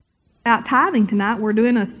about tithing tonight. We're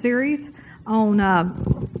doing a series on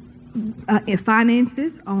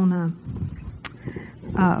finances, on,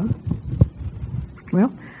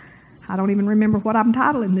 well, I don't even remember what I'm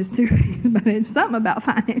titling this series, but it's something about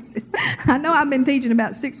finances. I know I've been teaching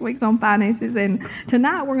about 6 weeks on finances, and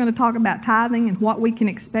tonight we're going to talk about tithing and what we can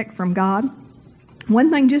expect from God.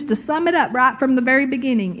 One thing, just to sum it up right from the very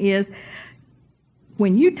beginning, is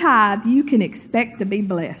when you tithe, you can expect to be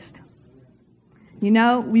blessed. You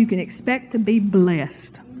know, you can expect to be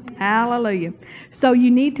blessed. Hallelujah. So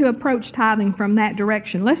you need to approach tithing from that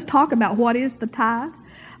direction. Let's talk about what is the tithe.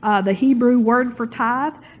 The Hebrew word for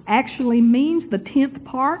tithe actually means the 10th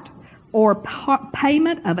part, or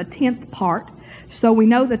payment of a 10th part. So we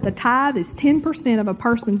know that the tithe is 10% of a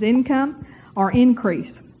person's income or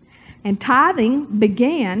increase. And tithing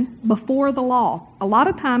began before the law. A lot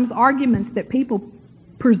of times arguments that people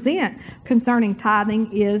present concerning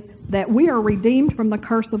tithing is that we are redeemed from the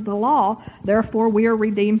curse of the law, therefore we are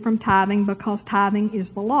redeemed from tithing because tithing is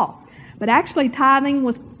the law. But actually tithing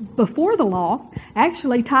was before the law.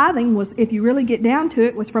 Actually tithing was, if you really get down to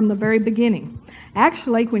it, was from the very beginning.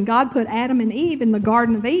 Actually, when God put Adam and Eve in the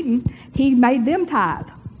Garden of Eden, He made them tithe.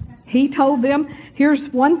 He told them, here's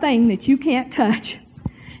one thing that you can't touch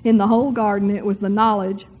in the whole garden. It was the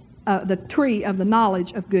knowledge, the tree of the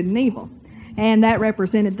knowledge of good and evil. And that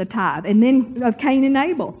represented the tithe. And then of Cain and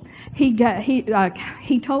Abel, he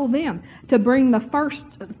told them to bring the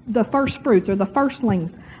first fruits, or the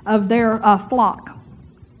firstlings of their flock.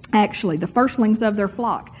 Actually, the firstlings of their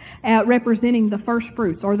flock, representing the first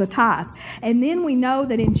fruits, or the tithe. And then we know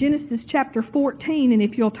that in Genesis chapter 14, and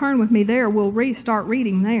if you'll turn with me there, we'll start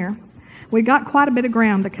reading there. We got quite a bit of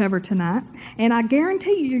ground to cover tonight, and I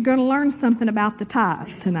guarantee you're going to learn something about the tithe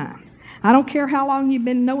tonight. I don't care how long you've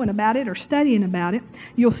been knowing about it or studying about it,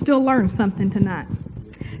 you'll still learn something tonight.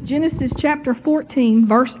 Genesis chapter 14,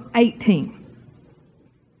 verse 18.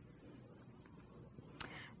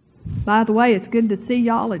 By the way, it's good to see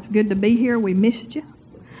y'all. It's good to be here. We missed you.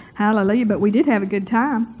 Hallelujah. But we did have a good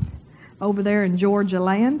time over there in Georgia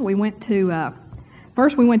land. We went to,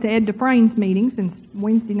 first we went to Ed Dufresne's meetings, and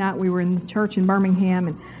Wednesday night we were in the church in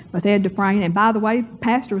Birmingham with Ed Dufresne. And by the way, the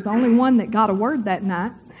pastor was the only one that got a word that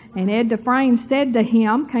night. And Ed Dufresne said to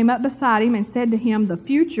him, came up beside him and said to him, the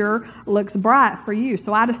future looks bright for you.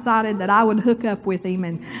 So I decided that I would hook up with him.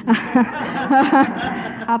 And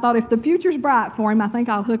I thought, if the future's bright for him, I think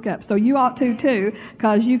I'll hook up. So you ought to too,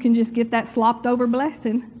 because you can just get that slopped over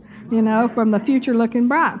blessing, you know, from the future looking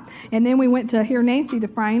bright. And then we went to hear Nancy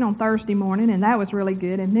Dufresne on Thursday morning, and that was really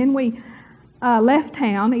good. And then we left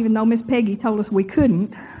town, even though Miss Peggy told us we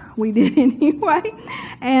couldn't. We did anyway.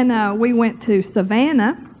 And we went to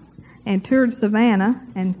Savannah and toured Savannah,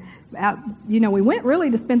 and we went really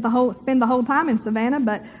to spend the whole time in Savannah.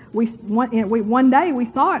 But one day we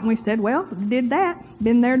saw it and we said, well, did that,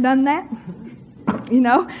 been there, done that,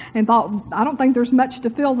 and thought, I don't think there's much to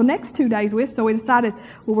fill the next 2 days with. So we decided,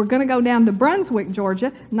 well, we're going to go down to Brunswick,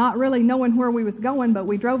 Georgia, not really knowing where we was going, but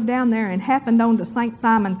we drove down there and happened on to St.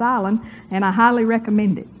 Simon's Island, and I highly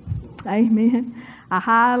recommend it. Amen. I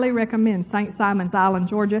highly recommend St. Simon's Island,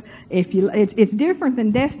 Georgia. It's different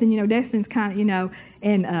than Destin. Destin's kind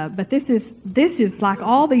of, but this is like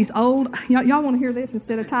all these old. Y'all want to hear this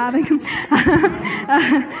instead of tithing?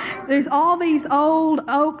 There's all these old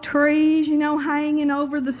oak trees, hanging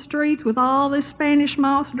over the streets with all this Spanish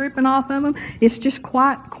moss dripping off of them. It's just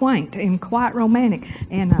quite quaint and quite romantic,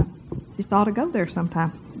 and just ought to go there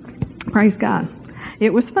sometime. Praise God.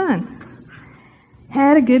 It was fun.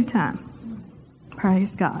 Had a good time.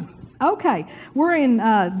 Praise God. Okay, we're in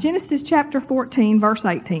Genesis chapter 14, verse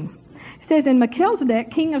 18. It says, and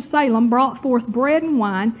Melchizedek, king of Salem, brought forth bread and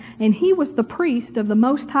wine, and he was the priest of the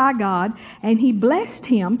Most High God, and he blessed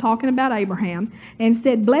him, talking about Abraham, and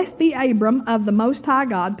said, blessed be Abram of the Most High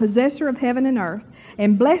God, possessor of heaven and earth,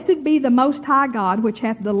 and blessed be the Most High God, which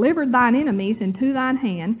hath delivered thine enemies into thine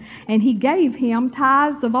hand, and he gave him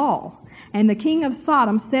tithes of all. And the king of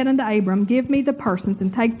Sodom said unto Abram, give me the persons,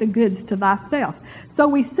 and take the goods to thyself. So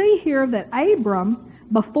we see here that Abram,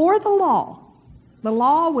 before the law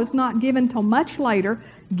was not given till much later,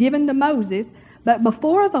 given to Moses, but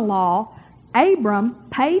before the law, Abram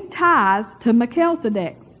paid tithes to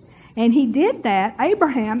Melchizedek. And he did that.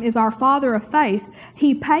 Abraham is our father of faith.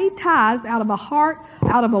 He paid tithes out of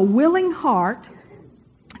a willing heart,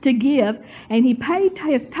 to give, and he paid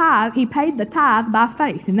the tithe by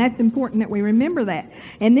faith, and that's important that we remember that.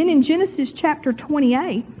 And then in Genesis chapter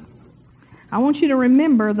 28, I want you to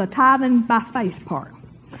remember the tithing by faith part.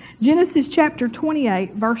 Genesis chapter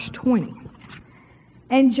 28, verse 20.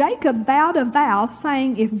 And Jacob vowed a vow,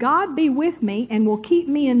 saying, if God be with me and will keep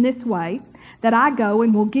me in this way, that I go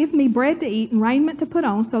and will give me bread to eat and raiment to put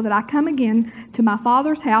on, so that I come again to my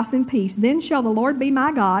father's house in peace. Then shall the Lord be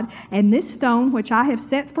my God, and this stone which I have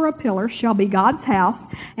set for a pillar shall be God's house.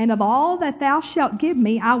 And of all that thou shalt give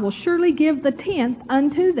me, I will surely give the 10th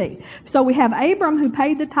unto thee. So we have Abram who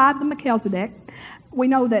paid the tithe to Melchizedek. We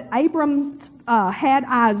know that Abram had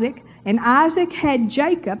Isaac, and Isaac had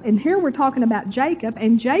Jacob. And here we're talking about Jacob,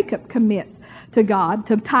 and Jacob commits to God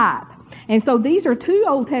to tithe. And so these are two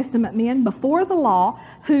Old Testament men before the law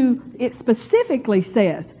who, it specifically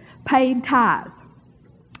says, paid tithes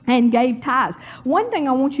and gave tithes. One thing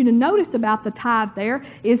I want you to notice about the tithe there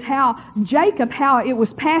is how Jacob, how it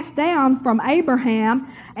was passed down from Abraham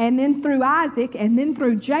and then through Isaac and then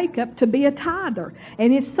through Jacob to be a tither.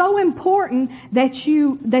 And it's so important that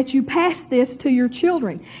you pass this to your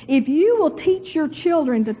children. If you will teach your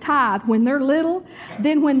children to tithe when they're little,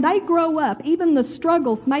 then when they grow up, even the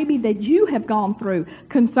struggles maybe that you have gone through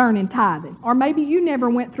concerning tithing, or maybe you never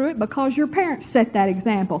went through it because your parents set that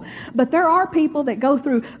example. But there are people that go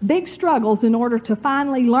through big struggles in order to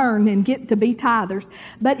finally learn and get to be tithers.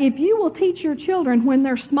 But if you will teach your children when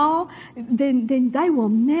they're small, then they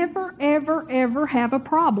will never, ever, ever have a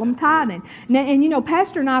problem tithing. Now, and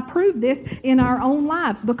Pastor and I proved this in our own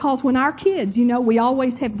lives, because when our kids, we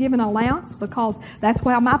always have given allowance, because that's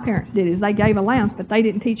how my parents did, is they gave allowance, but they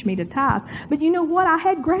didn't teach me to tithe. But you know what? I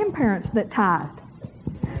had grandparents that tithed,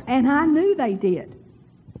 and I knew they did.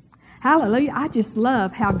 Hallelujah. I just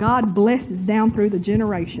love how God blesses down through the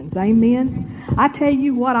generations. Amen. I tell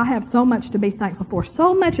you what, I have so much to be thankful for.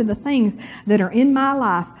 So much of the things that are in my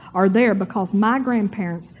life are there because my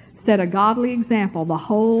grandparents set a godly example the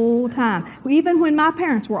whole time. Even when my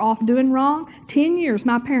parents were off doing wrong, 10 years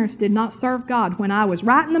my parents did not serve God. When I was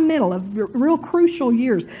right in the middle of real crucial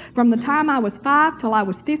years, from the time I was 5 till I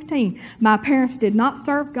was 15, my parents did not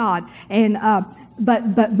serve God. And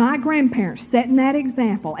But my grandparents setting that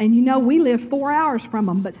example, and we lived 4 hours from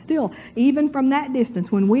them, but still, even from that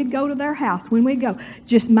distance, when we'd go to their house, when we'd go,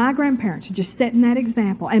 just my grandparents just setting that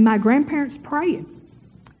example, and my grandparents praying.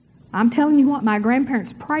 I'm telling you what, my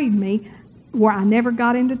grandparents prayed me where I never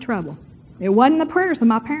got into trouble. It wasn't the prayers of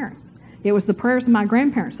my parents. It was the prayers of my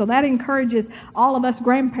grandparents. So that encourages all of us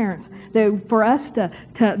grandparents that for us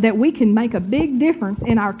that we can make a big difference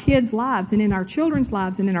in our kids' lives and in our children's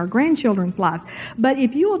lives and in our grandchildren's lives. But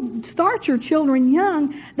if you will start your children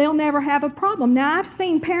young, they'll never have a problem. Now, I've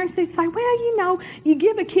seen parents that say, well, you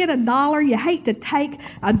give a kid $1, you hate to take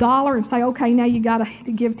 $1 and say, okay, now you got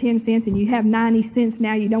to give 10 cents and you have 90 cents,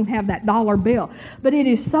 now you don't have that dollar bill. But it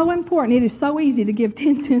is so important. It is so easy to give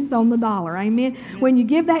 10 cents on the dollar. Amen. When you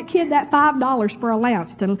give that kid that $5 for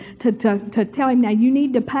allowance to tell him, now you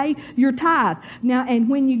need to pay your tithe. Now, and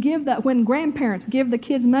when grandparents give the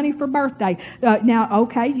kids money for birthday, now,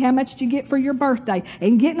 okay, how much did you get for your birthday?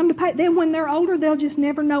 And getting them to pay. Then when they're older, they'll just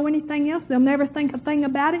never know anything else. They'll never think a thing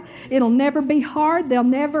about it. It'll never be hard. They'll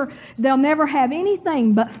never have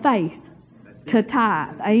anything but faith to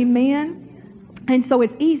tithe. Amen. And so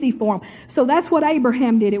it's easy for them. So that's what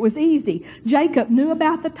Abraham did. It was easy. Jacob knew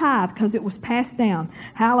about the tithe because it was passed down.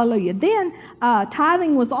 Hallelujah. Then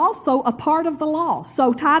tithing was also a part of the law.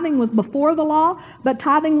 So tithing was before the law, but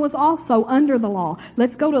tithing was also under the law.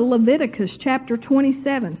 Let's go to Leviticus chapter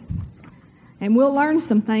 27. And we'll learn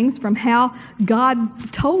some things from how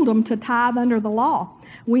God told them to tithe under the law.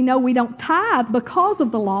 We know we don't tithe because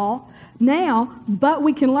of the law now, but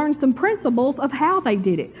we can learn some principles of how they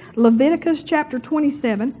did it. Leviticus chapter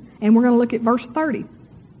 27, and we're going to look at verse 30.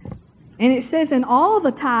 And it says, "And all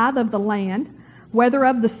the tithe of the land, whether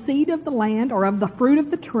of the seed of the land or of the fruit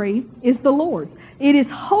of the tree, is the Lord's. It is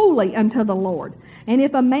holy unto the Lord. And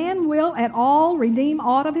if a man will at all redeem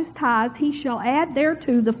aught of his tithes, he shall add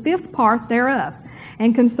thereto the 5th part thereof.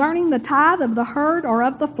 And concerning the tithe of the herd or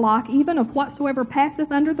of the flock, even of whatsoever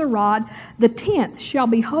passeth under the rod, the 10th shall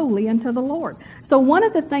be holy unto the Lord." So one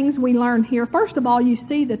of the things we learn here, first of all, you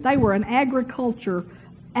see that they were an agricultural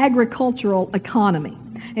economy.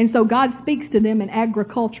 And so God speaks to them in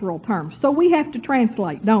agricultural terms. So we have to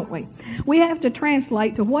translate, don't we? We have to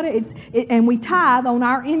translate to what and we tithe on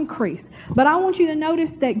our increase. But I want you to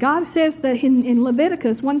notice that God says that in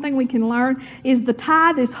Leviticus, one thing we can learn is the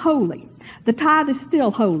tithe is holy. The tithe is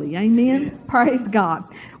still holy. Amen? Yeah. Praise God.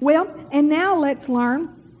 Well, and now let's learn.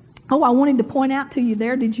 Oh, I wanted to point out to you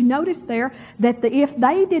there, did you notice there that if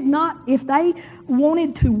they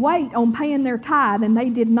wanted to wait on paying their tithe and they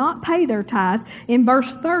did not pay their tithe, in verse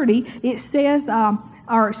 30 it says,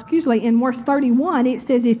 in verse 31 it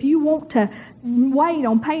says, if you want to wait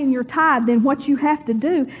on paying your tithe, then what you have to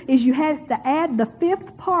do is you have to add the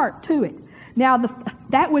 5th part to it. Now,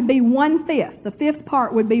 that would be 1/5. The 5th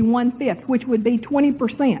part would be 1/5, which would be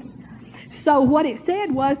 20%. So what it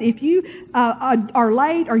said was, if you are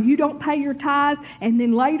late or you don't pay your tithes, and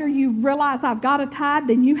then later you realize I've got a tithe,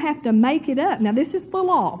 then you have to make it up. Now this is the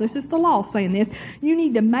law. This is the law saying this. You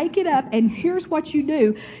need to make it up, and here's what you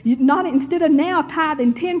do. You not instead of now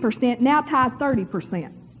tithing 10%, now tithe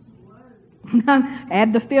 30%.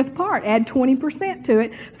 Add the fifth part, add 20% to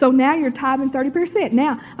it. So now you're tithing 30%.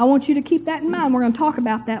 Now, I want you to keep that in mind. We're going to talk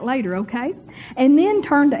about that later, okay? And then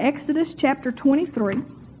turn to Exodus chapter 23.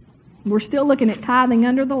 We're still looking at tithing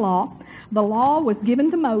under the law. The law was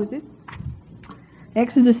given to Moses.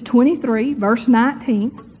 Exodus 23, verse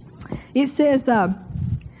 19. It says,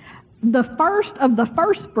 the first of the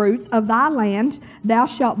firstfruits of thy land thou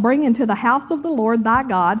shalt bring into the house of the Lord thy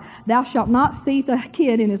God. Thou shalt not seethe the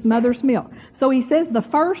kid in his mother's milk. So he says the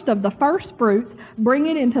first of the firstfruits, bring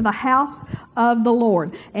it into the house of the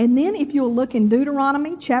Lord. And then if you'll look in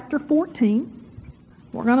Deuteronomy chapter 14,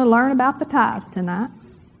 we're going to learn about the tithe tonight.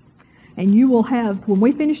 And you will have, when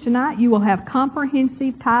we finish tonight, you will have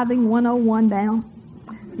comprehensive tithing 101 down.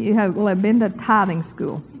 Will have been to tithing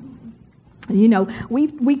school. You know,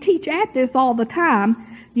 we teach at this all the time,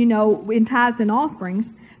 you know, in tithes and offerings,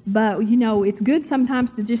 but, you know, it's good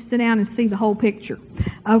sometimes to just sit down and see the whole picture.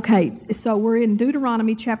 Okay, so we're in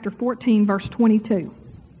Deuteronomy chapter 14, verse 22.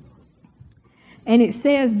 And it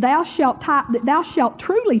says, thou shalt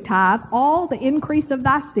truly tithe all the increase of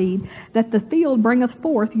thy seed that the field bringeth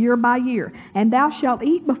forth year by year. And thou shalt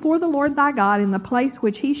eat before the Lord thy God in the place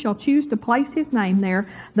which he shall choose to place his name there,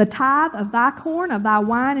 the tithe of thy corn, of thy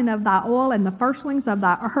wine, and of thy oil, and the firstlings of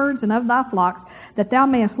thy herds and of thy flocks, that thou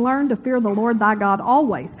mayest learn to fear the Lord thy God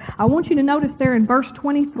always. I want you to notice there in verse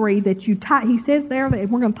 23 that you tithe, he says there, that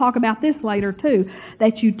we're going to talk about this later too,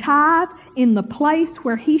 that you tithe in the place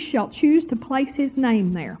where he shall choose to place his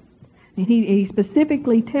name there. And he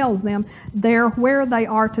specifically tells them there where they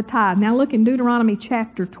are to tithe. Now look in Deuteronomy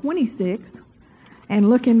chapter 26 and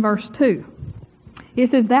look in verse 2. It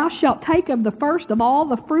says, thou shalt take of the first of all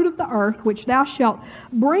the fruit of the earth, which thou shalt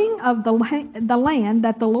bring of the land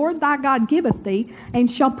that the Lord thy God giveth thee, and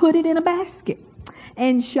shall put it in a basket,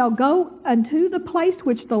 and shall go unto the place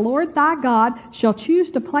which the Lord thy God shall choose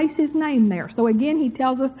to place his name there. So again, he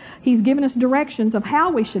tells us, he's given us directions of how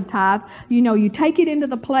we should tithe. You know, you take it into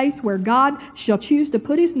the place where God shall choose to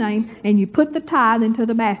put his name, and you put the tithe into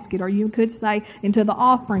the basket, or you could say into the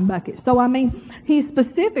offering bucket. So, I mean, he's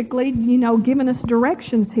specifically, you know, given us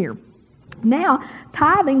directions here. Now,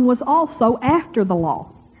 tithing was also after the law.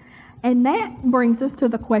 And that brings us to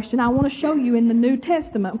the question I want to show you in the New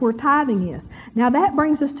Testament where tithing is. Now that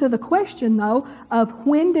brings us to the question, though, of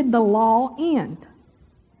when did the law end?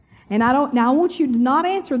 And I want you to not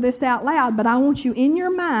answer this out loud, but I want you in your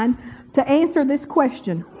mind to answer this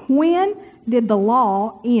question. When did the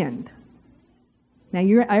law end? Now,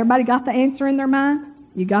 everybody got the answer in their mind?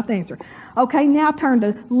 You got the answer. Okay, now turn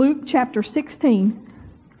to Luke chapter 16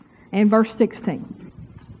 and verse 16.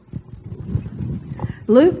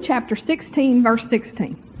 Luke chapter 16, verse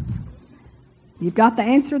 16. You've got the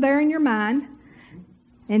answer there in your mind.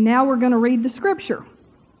 And now we're going to read the scripture.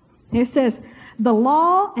 It says, the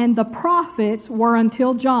law and the prophets were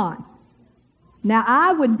until John. Now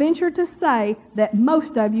I would venture to say that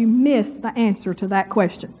most of you missed the answer to that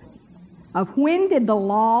question. Of when did the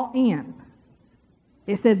law end?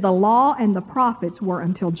 It said the law and the prophets were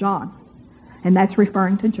until John. And that's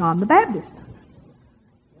referring to John the Baptist.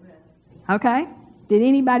 Okay? Did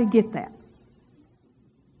anybody get that?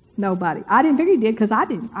 Nobody. I didn't figure you did because I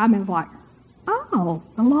didn't. I was like, oh,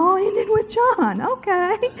 the law ended with John.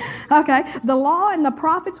 Okay. Okay. The law and the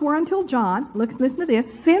prophets were until John. Listen to this.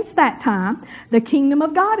 Since that time, the kingdom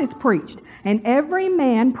of God is preached, and every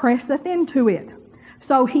man presseth into it.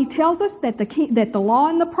 So he tells us that the law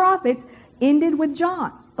and the prophets ended with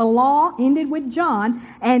John. The law ended with John,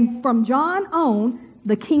 and from John on,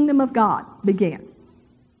 the kingdom of God began.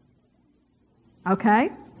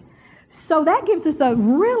 Okay? So that gives us a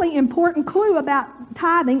really important clue about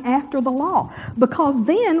tithing after the law, because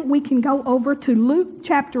then we can go over to Luke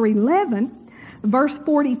chapter 11, verse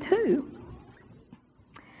 42.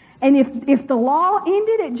 And if the law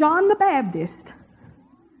ended at John the Baptist,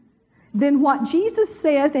 then what Jesus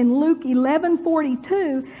says in Luke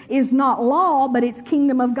 11:42 is not law, but it's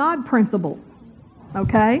kingdom of God principles.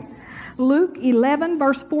 Okay? Luke 11,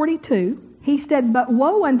 verse 42. He said, but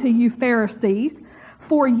woe unto you, Pharisees,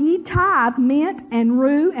 for ye tithe mint and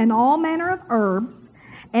rue and all manner of herbs,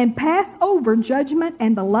 and pass over judgment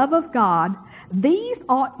and the love of God. These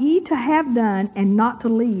ought ye to have done, and not to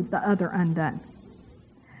leave the other undone.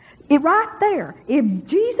 It right there. If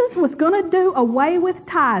Jesus was going to do away with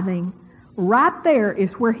tithing, right there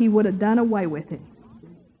is where he would have done away with it.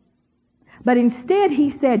 But instead,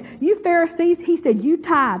 he said, you Pharisees, he said, you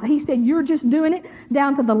tithe. He said, you're just doing it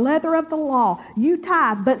down to the letter of the law. You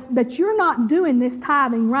tithe, but you're not doing this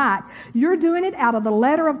tithing right. You're doing it out of the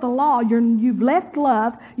letter of the law. You've left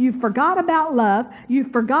love. You forgot about love. You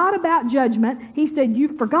forgot about judgment. He said,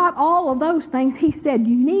 you forgot all of those things. He said,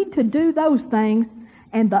 you need to do those things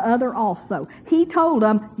and the other also. He told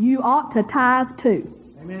them, you ought to tithe too.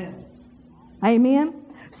 Amen. Amen.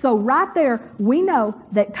 So right there, we know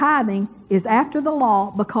that tithing is after the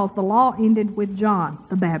law because the law ended with John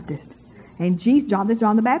the Baptist. And John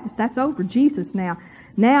the Baptist, that's over. Jesus now.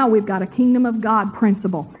 Now we've got a kingdom of God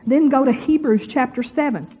principle. Then go to Hebrews chapter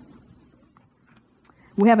 7.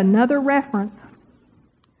 We have another reference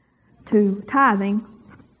to tithing.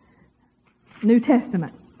 New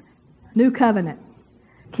Testament. New covenant.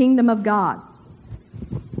 Kingdom of God.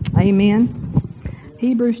 Amen.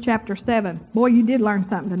 Hebrews chapter 7. Boy, you did learn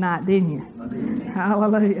something tonight, didn't you?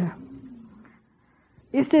 Hallelujah.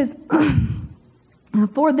 It says,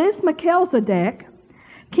 for this Melchizedek,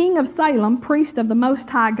 king of Salem, priest of the Most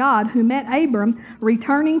High God, who met Abram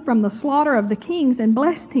returning from the slaughter of the kings and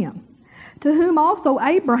blessed him, to whom also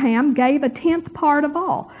Abraham gave a 10th part of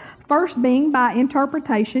all, first being by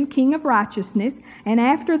interpretation king of righteousness, and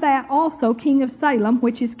after that also king of Salem,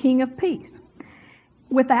 which is king of peace.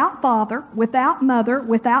 Without father, without mother,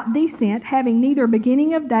 without descent, having neither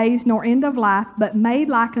beginning of days nor end of life, but made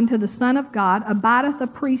like unto the Son of God, abideth a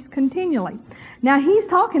priest continually. Now he's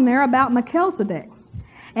talking there about Melchizedek.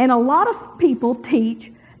 And a lot of people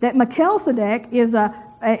teach that Melchizedek is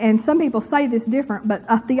and some people say this different, but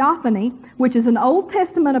a theophany, which is an Old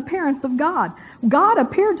Testament appearance of God. God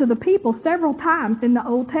appeared to the people several times in the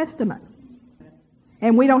Old Testament.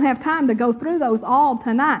 And we don't have time to go through those all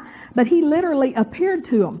tonight. But he literally appeared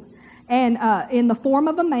to them. And in the form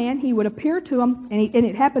of a man, he would appear to them. And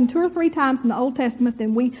it happened 2 or 3 times in the Old Testament that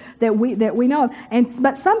we know of.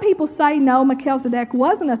 But some people say, no, Melchizedek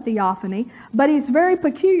wasn't a theophany. But it's very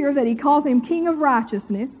peculiar that he calls him king of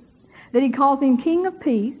righteousness, that he calls him king of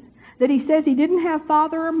peace, that he says he didn't have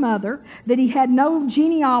father or mother, that he had no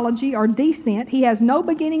genealogy or descent, he has no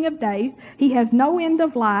beginning of days, he has no end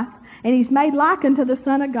of life, and he's made like unto the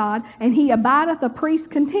Son of God, and he abideth a priest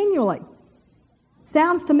continually.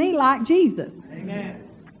 Sounds to me like Jesus. Amen.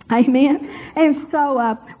 Amen. And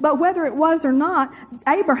so, but whether it was or not,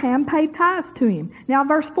 Abraham paid tithes to him. Now,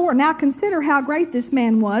 verse 4, now consider how great this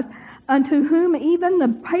man was, unto whom even the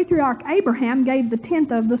patriarch Abraham gave the 10th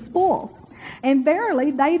of the spoils. And verily,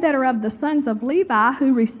 they that are of the sons of Levi,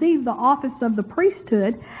 who receive the office of the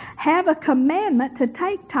priesthood, have a commandment to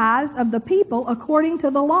take tithes of the people according to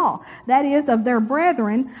the law, that is, of their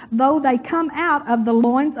brethren, though they come out of the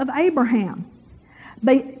loins of Abraham.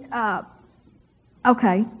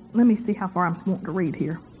 Okay, let me see how far I'm wanting to read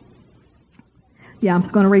here. Yeah, I'm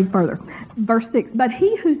just going to read further. Verse 6, but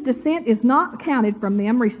he whose descent is not counted from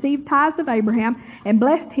them received tithes of Abraham and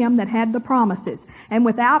blessed him that had the promises. And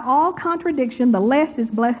without all contradiction, the less is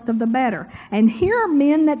blessed of the better. And here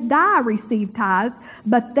men that die receive tithes,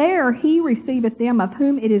 but there he receiveth them of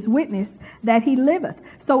whom it is witnessed that he liveth.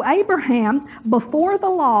 So Abraham, before the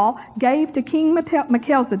law, gave to King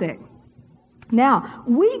Melchizedek. Now,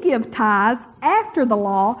 we give tithes after the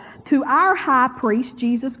law to our high priest,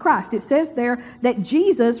 Jesus Christ. It says there that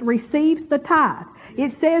Jesus receives the tithe.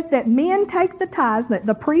 It says that men take the tithes, that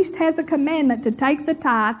the priest has a commandment to take the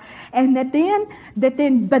tithe, and that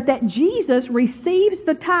Jesus receives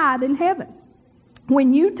the tithe in heaven.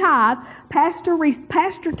 When you tithe, pastor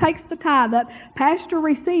takes the tithe up, pastor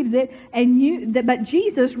receives it, but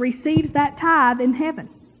Jesus receives that tithe in heaven.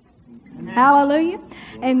 Amen. Hallelujah.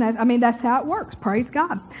 And that's how it works. Praise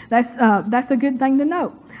God. That's a good thing to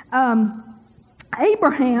know.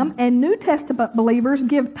 Abraham and New Testament believers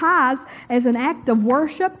give tithes as an act of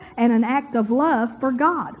worship and an act of love for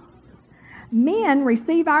God. Men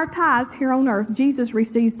receive our tithes here on earth. Jesus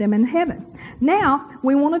receives them in heaven. Now,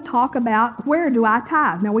 we want to talk about where do I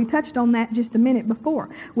tithe. Now, we touched on that just a minute before.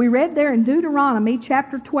 We read there in Deuteronomy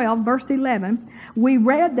chapter 12, verse 11, we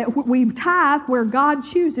read that we tithe where God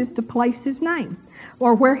chooses to place His name,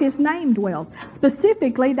 or where His name dwells.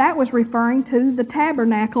 Specifically, that was referring to the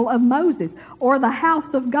tabernacle of Moses, or the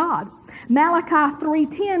house of God. Malachi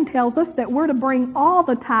 3:10 tells us that we're to bring all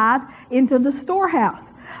the tithe into the storehouse.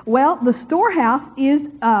 Well, the storehouse is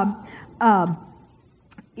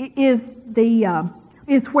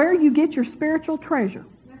where you get your spiritual treasure.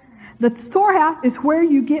 The storehouse is where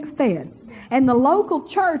you get fed. And the local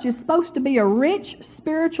church is supposed to be a rich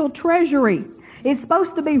spiritual treasury. It's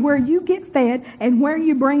supposed to be where you get fed and where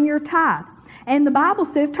you bring your tithe. And the Bible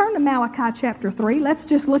says, turn to Malachi chapter 3. Let's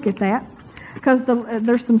just look at that, because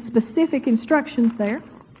there's some specific instructions there.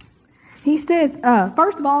 He says,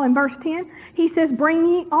 first of all, in verse 10, he says, bring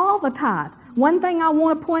ye all the tithe. One thing I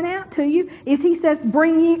want to point out to you is he says,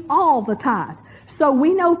 bring ye all the tithe. So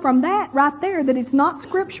we know from that right there that it's not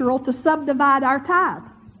scriptural to subdivide our tithe.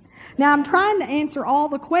 Now, I'm trying to answer all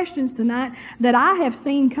the questions tonight that I have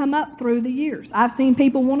seen come up through the years. I've seen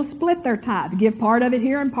people want to split their tithe, give part of it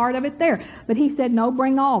here and part of it there. But he said, no,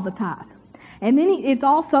 bring all the tithe. And then it's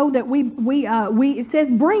also that it says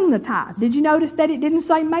bring the tithe. Did you notice that it didn't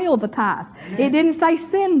say mail the tithe? Amen. It didn't say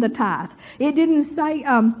send the tithe. It didn't say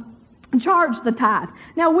charge the tithe.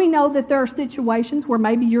 Now we know that there are situations where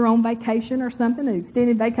maybe you're on vacation or something, an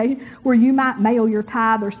extended vacation, where you might mail your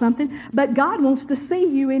tithe or something, but God wants to see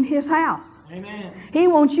you in His house. Amen. He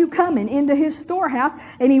wants you coming into His storehouse,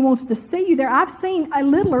 and He wants to see you there. I've seen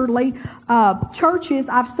literally churches,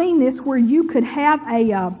 I've seen this where you could have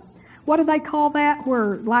a what do they call that?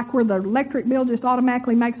 Where the electric bill just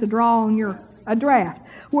automatically makes a draft.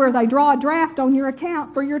 Where they draw a draft on your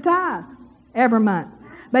account for your tithe every month.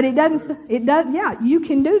 But you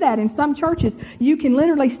can do that in some churches. You can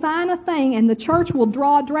literally sign a thing and the church will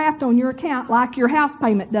draw a draft on your account like your house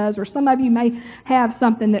payment does, or some of you may have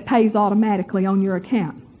something that pays automatically on your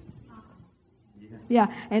account. Yeah,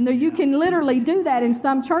 and you can literally do that in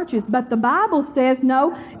some churches. But the Bible says,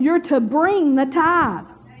 no, you're to bring the tithe.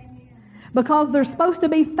 Because there's supposed to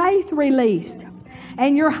be faith released.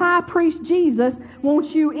 And your high priest Jesus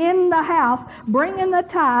wants you in the house, bringing the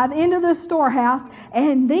tithe into the storehouse,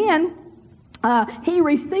 and then he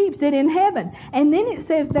receives it in heaven. And then it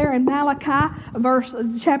says there in Malachi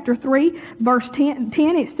chapter 3, verse 10,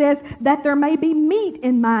 it says that there may be meat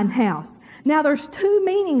in mine house. Now there's two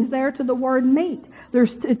meanings there to the word meat.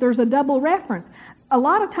 There's a double reference. A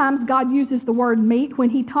lot of times God uses the word meat when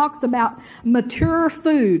He talks about mature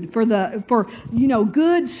food for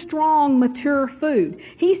good, strong, mature food.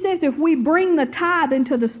 He says if we bring the tithe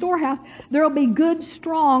into the storehouse, there will be good,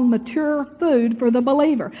 strong, mature food for the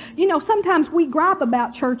believer. Sometimes we gripe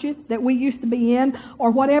about churches that we used to be in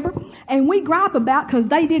or whatever, and we gripe about because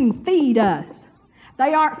they didn't feed us.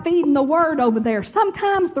 They aren't feeding the Word over there.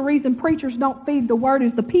 Sometimes the reason preachers don't feed the Word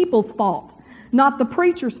is the people's fault, not the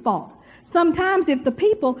preacher's fault. Sometimes if the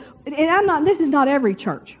people, and this is not every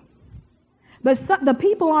church, but the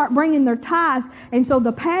people aren't bringing their tithes, and so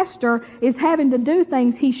the pastor is having to do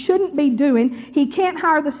things he shouldn't be doing. He can't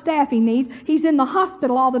hire the staff he needs. He's in the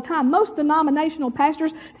hospital all the time. Most denominational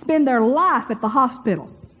pastors spend their life at the hospital.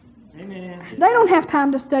 Amen. They don't have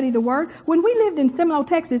time to study the Word. When we lived in Seminole,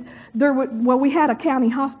 Texas, we had a county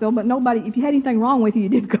hospital, but nobody, if you had anything wrong with you, you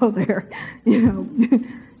didn't go there.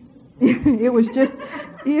 It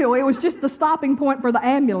was just the stopping point for the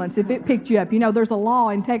ambulance if it picked you up. There's a law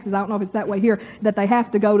in Texas, I don't know if it's that way here, that they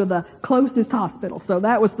have to go to the closest hospital. So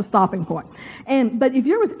that was the stopping point. But if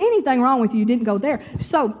there was anything wrong with you, you didn't go there.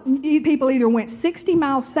 So people either went 60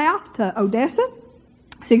 miles south to Odessa,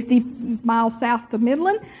 60 miles south to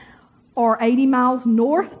Midland, or 80 miles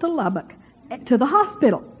north to Lubbock to the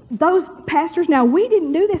hospital. Those pastors, now we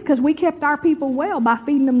didn't do this because we kept our people well by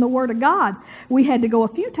feeding them the Word of God. We had to go a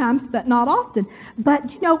few times, but not often.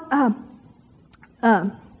 But,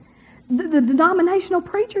 the denominational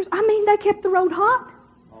preachers, they kept the road hot.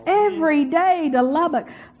 Every day to Lubbock,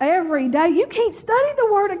 every day. You can't study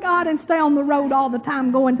the Word of God and stay on the road all the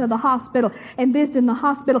time going to the hospital and visiting the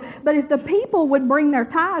hospital. But if the people would bring their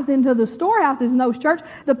tithes into the storehouses in those churches,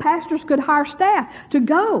 the pastors could hire staff to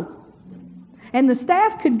go. And the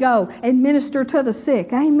staff could go and minister to the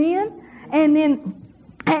sick. Amen? And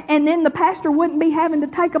then the pastor wouldn't be having to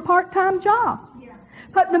take a part-time job. Yeah.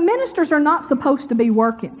 But the ministers are not supposed to be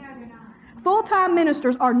working. No, they're not. Full-time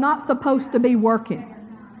ministers are not supposed to be working.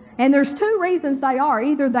 And there's two reasons they are.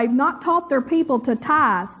 Either they've not taught their people to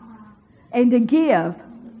tithe and to give,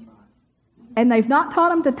 and they've not taught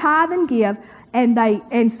them to tithe and give,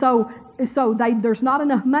 so there's not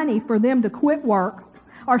enough money for them to quit work.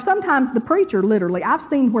 Or sometimes the preacher, literally, I've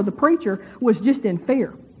seen where the preacher was just in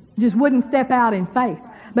fear, just wouldn't step out in faith.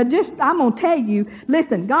 But I'm going to tell you,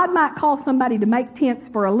 listen, God might call somebody to make tents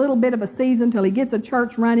for a little bit of a season till He gets a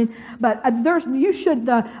church running, but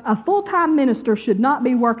a full-time minister should not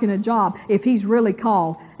be working a job if he's really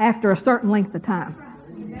called after a certain length of time.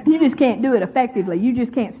 You just can't do it effectively. You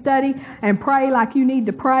just can't study and pray like you need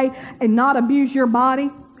to pray and not abuse your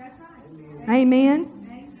body. Amen.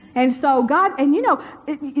 And so God,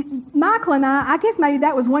 Michael and I guess maybe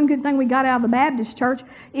that was one good thing we got out of the Baptist church,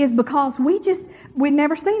 is because we'd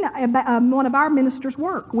never seen one of our ministers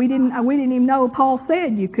work. We didn't even know Paul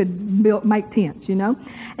said you could make tents,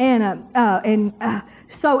 and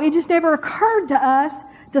so it just never occurred to us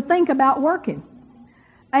to think about working.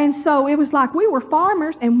 And so it was like we were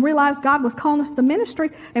farmers and realized God was calling us to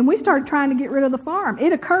ministry, and we started trying to get rid of the farm.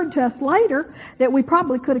 It occurred to us later that we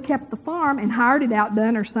probably could have kept the farm and hired it out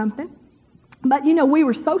done or something. But, we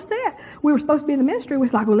were so set. We were supposed to be in the ministry. We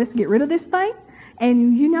was like, well, let's get rid of this thing.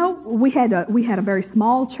 And, we had a very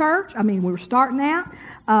small church. I mean, we were starting out.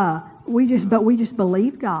 We just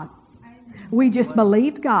believed God. We just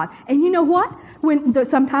believed God. And you know what?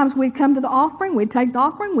 Sometimes we'd come to the offering, we'd take the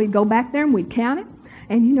offering, we'd go back there and we'd count it.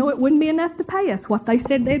 And it wouldn't be enough to pay us what they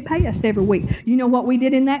said they'd pay us every week. You know what we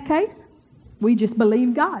did in that case? We just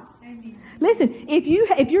believed God. Amen. Listen, if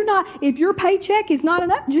your paycheck is not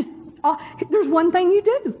enough, there's one thing you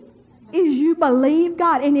do, is you believe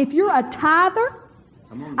God. And if you're a tither,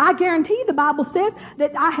 I guarantee you the Bible says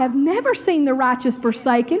that I have never seen the righteous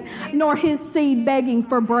forsaken, nor his seed begging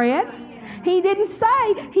for bread. He didn't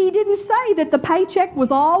say that the paycheck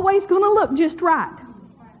was always going to look just right.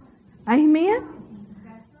 Amen?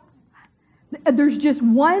 There's just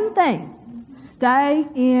one thing. Stay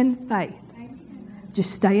in faith.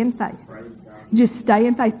 Just stay in faith. Just stay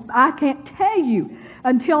in faith. I can't tell you,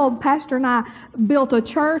 until Pastor and I built a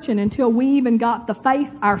church, and until we even got the faith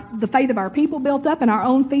of our people built up and our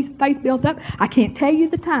own faith built up, I can't tell you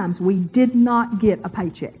the times we did not get a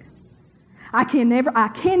paycheck. I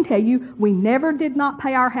can tell you, we never did not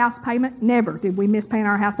pay our house payment. Never did we miss paying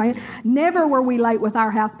our house payment. Never were we late with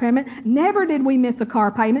our house payment. Never did we miss a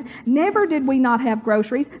car payment. Never did we not have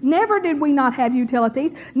groceries. Never did we not have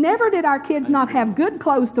utilities. Never did our kids not have good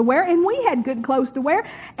clothes to wear, and we had good clothes to wear.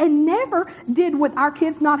 And never did our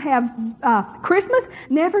kids not have Christmas.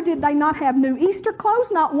 Never did they not have new Easter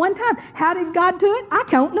clothes, not one time. How did God do it? I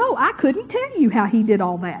don't know. I couldn't tell you how he did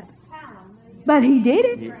all that. But he did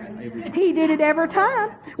it. He did it every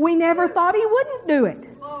time. We never thought he wouldn't do it.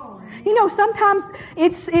 Sometimes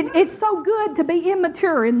it's so good to be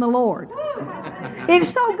immature in the Lord.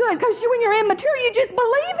 It's so good because when you're immature, you just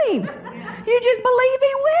believe him. You just believe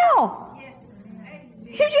he will.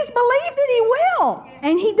 You just believe that he will.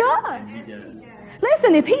 And he does.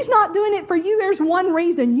 Listen, if he's not doing it for you, there's one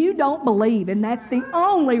reason you don't believe, and that's the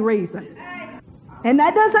only reason. And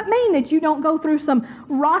that doesn't mean that you don't go through some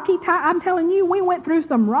rocky time. I'm telling you, we went through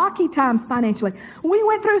some rocky times financially. We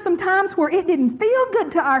went through some times where it didn't feel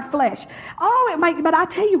good to our flesh. But I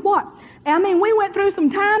tell you what, we went through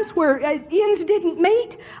some times where ends didn't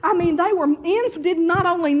meet. Ends did not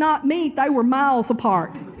only not meet, they were miles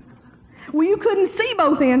apart. Well, you couldn't see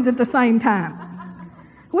both ends at the same time.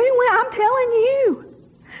 I'm telling you,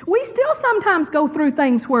 we still sometimes go through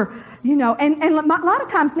things where, and a lot of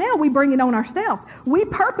times now we bring it on ourselves. We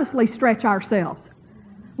purposely stretch ourselves.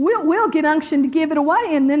 We'll get unction to give it away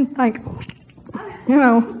and then think,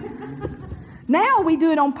 now we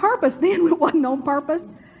do it on purpose. Then it wasn't on purpose.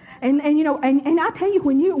 And I tell you,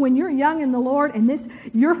 when you're young in the Lord and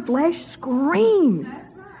your flesh screams.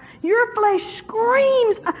 Your flesh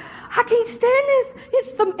screams, I can't stand this.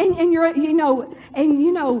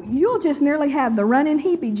 You'll just nearly have the running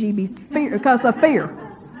heebie-jeebies because of fear.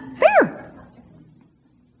 Fear.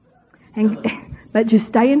 But just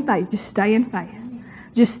stay in faith. Just stay in faith.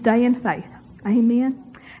 Just stay in faith.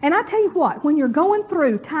 Amen. And I tell you what, when you're going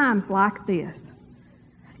through times like this,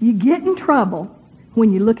 you get in trouble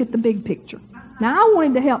when you look at the big picture. Now, I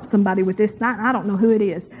wanted to help somebody with this. I don't know who it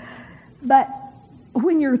is. But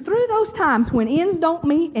when you're through those times when ends don't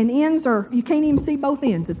meet and you can't even see both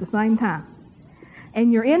ends at the same time.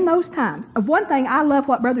 And you're in those times. Of one thing, I love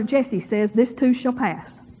what Brother Jesse says, this too shall pass.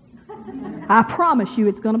 I promise you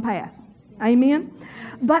it's going to pass. Amen?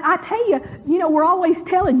 But I tell you, we're always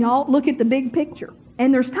telling y'all, look at the big picture.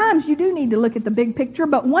 And there's times you do need to look at the big picture,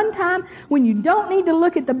 but one time when you don't need to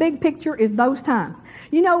look at the big picture is those times.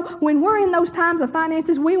 When we're in those times of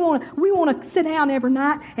finances, we want to sit down every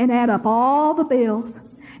night and add up all the bills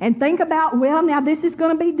and think about, now this is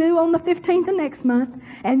going to be due on the 15th of next month.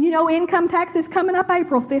 And, income tax is coming up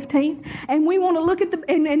April 15th. And we want to look at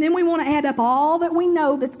and then we want to add up all that we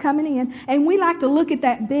know that's coming in. And we like to look at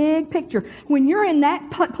that big picture. When you're in that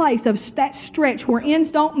place of that stretch where ends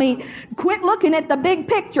don't meet, quit looking at the big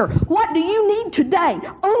picture. What do you need today?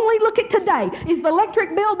 Only look at today. Is the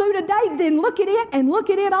electric bill due today? Then look at it and look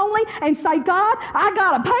at it only and say, God, I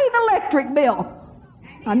got to pay the electric bill.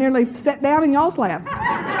 I nearly sat down in y'all's lap.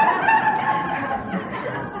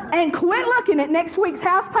 And quit looking at next week's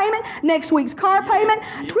house payment, next week's car payment.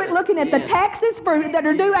 Quit looking at the taxes that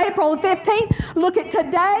are due April 15th. Look at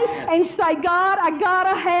today and say, God, I got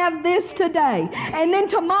to have this today. And then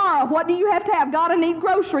tomorrow, what do you have to have? God, I need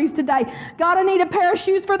groceries today. God, I need a pair of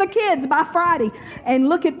shoes for the kids by Friday. And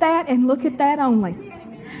look at that and look at that only.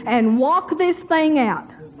 And walk this thing out.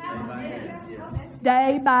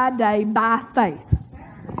 Day by day by faith.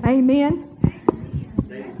 Amen.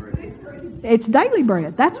 It's daily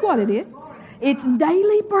bread. That's what it is. It's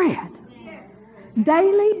daily bread.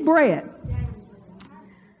 Daily bread.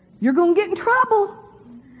 You're going to get in trouble.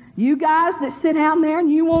 You guys that sit down there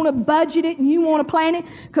and you want to budget it and you want to plan it,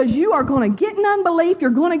 because you are going to get in unbelief, you're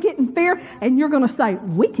going to get in fear, and you're going to say,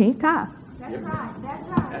 we can't tithe. That's right. That's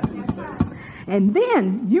right. That's right. And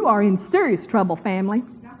then you are in serious trouble, family.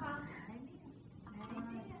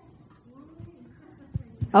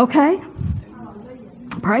 Okay?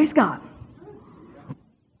 Praise God.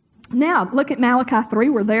 Now, look at Malachi 3.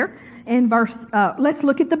 We're there. And let's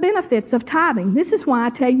look at the benefits of tithing. This is why I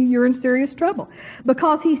tell you you're in serious trouble.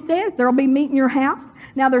 Because he says there will be meat in your house.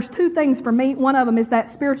 Now, there's two things for meat. One of them is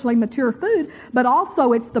that spiritually mature food, but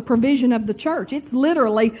also it's the provision of the church. It's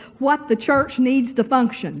literally what the church needs to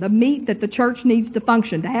function, the meat that the church needs to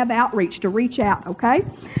function, to have outreach, to reach out, okay?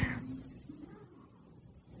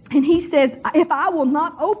 And he says, if I will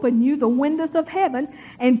not open you the windows of heaven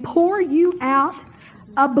and pour you out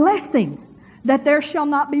a blessing, that there shall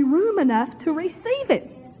not be room enough to receive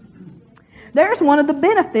it. There's one of the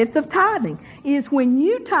benefits of tithing, is when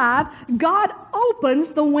you tithe, God opens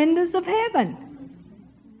the windows of heaven.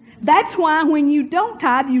 That's why when you don't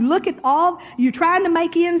tithe, you look at you're trying to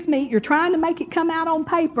make ends meet, you're trying to make it come out on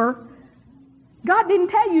paper. God didn't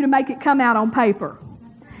tell you to make it come out on paper.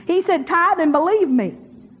 He said, tithe and believe me.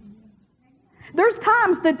 There's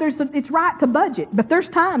times that it's right to budget, but there's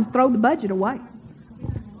times throw the budget away.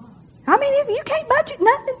 I mean, if you can't budget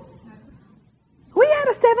nothing. We had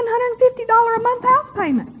a $750 a month house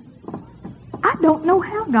payment. I don't know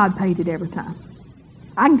how God paid it every time.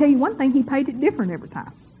 I can tell you one thing, he paid it different every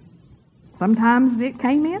time. Sometimes it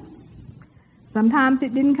came in. Sometimes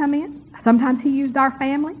it didn't come in. Sometimes he used our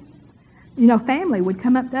family. You know, family would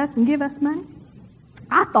come up to us and give us money.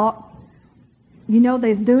 I thought, they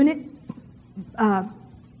was doing it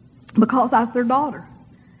because I was their daughter.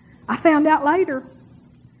 I found out later,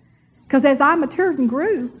 because as I matured and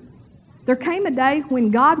grew, there came a day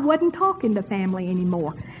when God wasn't talking to family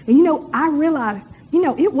anymore. And I realized,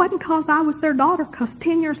 it wasn't because I was their daughter, because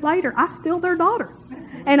 10 years later, I was still their daughter.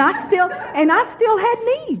 And I still had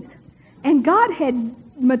needs. And God had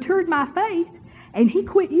matured my faith, and he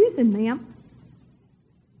quit using them.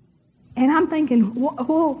 And I'm thinking, well,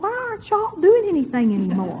 why aren't y'all doing anything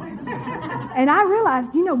anymore? And I realized,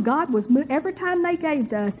 God was, every time they gave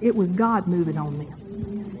to us, it was God moving on them.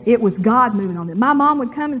 It was God moving on them. My mom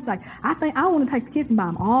would come and say, I want to take the kids and buy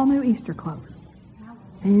them all new Easter clothes.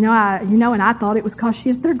 And and I thought it was because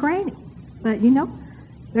she's their granny. But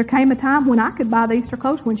there came a time when I could buy the Easter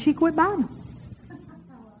clothes when she quit buying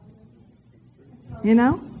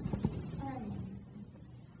them.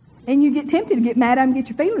 And you get tempted to get mad at them and get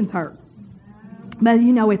your feelings hurt. But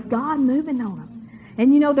it's God moving on them.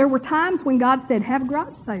 And there were times when God said, have a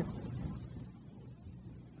garage sale.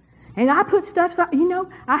 And I put stuff,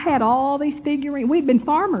 I had all these figurines. We'd been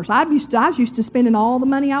farmers. I was used to spending all the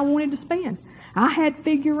money I wanted to spend. I had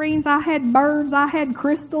figurines, I had birds, I had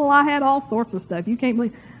crystal, I had all sorts of stuff. You can't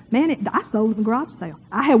believe. Man, I sold at the garage sale.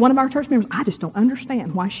 I had one of our church members, I just don't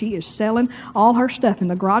understand why she is selling all her stuff in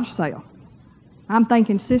the garage sale. I'm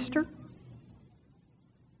thinking, sister,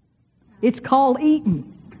 it's called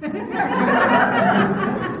eating. I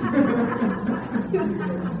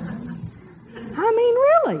mean,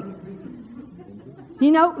 really.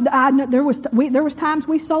 There was times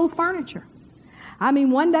we sold furniture. I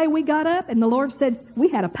mean, one day we got up and the Lord said, we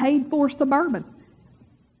had a paid-for Suburban.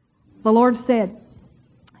 The Lord said,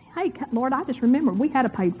 hey, Lord, I just remembered we had a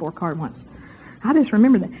paid-for car once. I just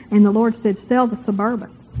remember that. And the Lord said, sell the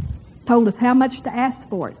Suburban. Told us how much to ask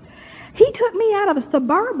for it. He took me out of a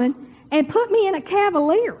Suburban and put me in a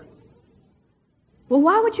Cavalier. Well,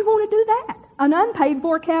 why would you want to do that? An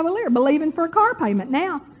unpaid-for Cavalier, believing for a car payment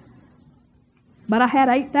now. But I had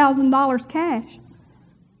 $8,000 cash.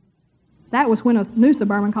 That was when a new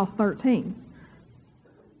Suburban cost $13,000.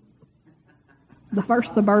 The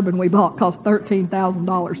first Suburban we bought cost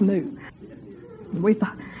 $13,000 new. We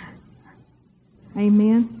thought,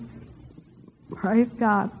 amen. Praise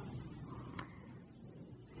God.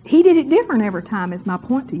 He did it different every time is my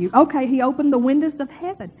point to you. Okay, he opened the windows of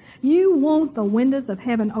heaven. You want the windows of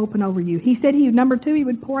heaven open over you. He said number 2, he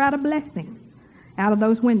would pour out a blessing out of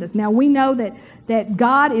those windows. Now we know that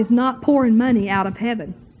God is not pouring money out of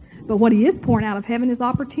heaven. But what he is pouring out of heaven is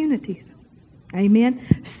opportunities. Amen.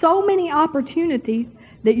 So many opportunities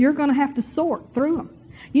that you're going to have to sort through them.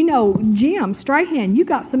 Jim Strahan, you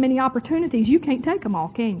got so many opportunities, you can't take them all,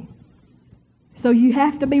 can you? So you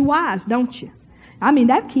have to be wise, don't you? I mean,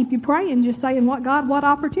 that'd keep you praying, just saying, what God, what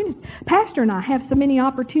opportunities. Pastor and I have so many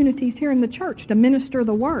opportunities here in the church to minister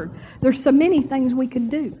the Word. There's so many things we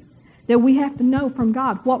could do that we have to know from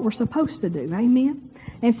God what we're supposed to do. Amen?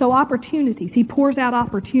 And so opportunities. He pours out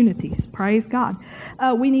opportunities. Praise God.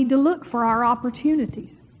 We need to look for our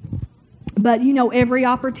opportunities. But, you know, every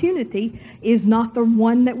opportunity is not the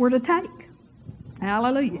one that we're to take.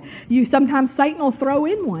 Hallelujah. Sometimes Satan will throw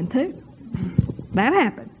in one too. That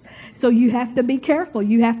happens. So you have to be careful.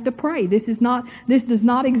 You have to pray. This does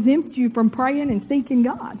not exempt you from praying and seeking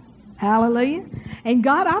God. Hallelujah. And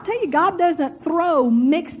God, I'll tell you, God doesn't throw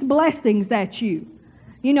mixed blessings at you.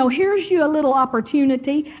 You know, here's you a little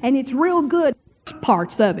opportunity, and it's real good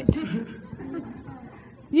parts of it.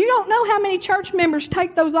 You don't know how many church members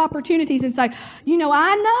take those opportunities and say, you know,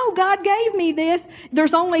 I know God gave me this.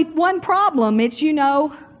 There's only one problem. It's, you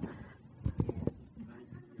know,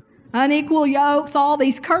 unequal yokes, all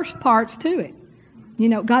these cursed parts to it. You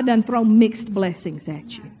know, God doesn't throw mixed blessings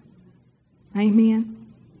at you. Amen.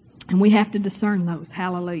 And we have to discern those.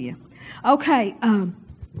 Hallelujah. Okay.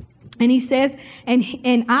 And he says,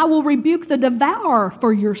 and I will rebuke the devourer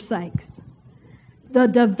for your sakes. The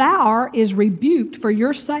devourer is rebuked for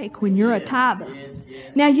your sake when you're a tither.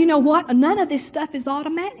 Now, you know what? None of this stuff is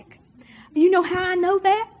automatic. You know how I know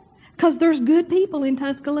that? Because there's good people in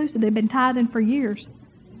Tuscaloosa that have been tithing for years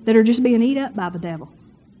that are just being eat up by the devil.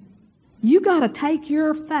 You got to take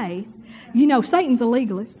your faith. You know, Satan's a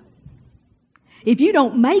legalist. If you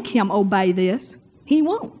don't make him obey this, he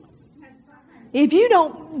won't. If you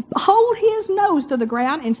don't hold his nose to the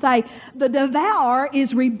ground and say, the devourer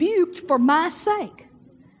is rebuked for my sake.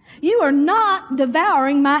 You are not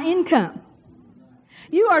devouring my income.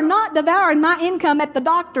 You are not devouring my income at the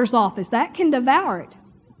doctor's office. That can devour it.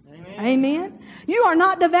 Amen. Amen. You are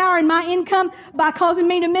not devouring my income by causing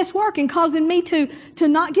me to miss work and causing me to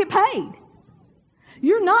not get paid.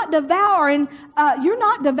 You're not devouring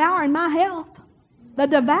my health. The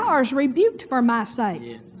devourer is rebuked for my sake.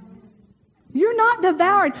 Yeah. You're not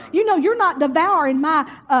devouring, you know, you're not devouring my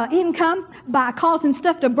income by causing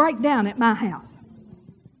stuff to break down at my house.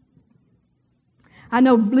 I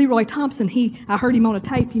know Leroy Thompson, I heard him on a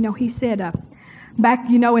tape, you know, he said, back,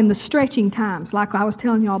 you know, in the stretching times, like I was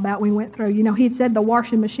telling y'all about we went through, you know, he'd said the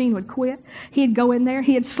washing machine would quit. He'd go in there,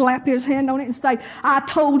 he'd slap his hand on it and say, I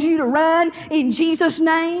told you to run in Jesus'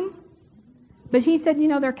 name. But he said, you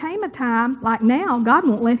know, there came a time, like now, God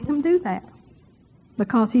won't let him do that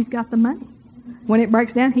because he's got the money. When it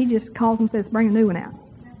breaks down, he just calls and says, bring a new one out.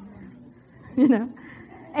 You know.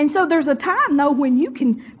 And so there's a time, though, and you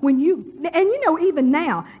know, even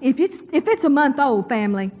now, if it's a month old,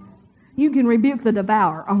 family, you can rebuke the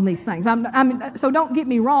devourer on these things. So don't get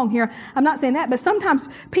me wrong here. I'm not saying that, but sometimes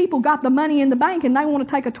people got the money in the bank and they want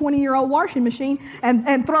to take a 20-year-old washing machine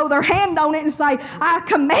and throw their hand on it and say, I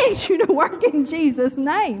command you to work in Jesus'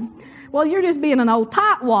 name. Well, you're just being an old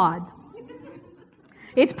tightwad.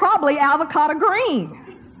 It's probably avocado green.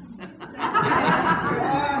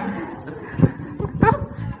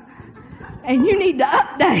 And you need to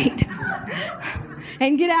update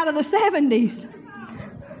and get out of the 70s.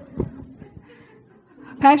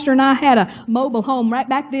 Pastor and I had a mobile home right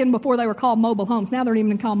back then before they were called mobile homes. Now they're not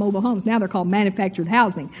even called mobile homes. Now they're called manufactured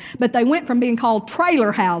housing. But they went from being called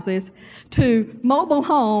trailer houses to mobile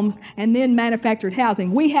homes and then manufactured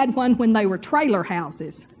housing. We had one when they were trailer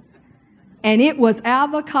houses. And it was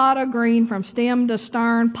avocado green from stem to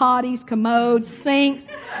stern, potties, commodes, sinks,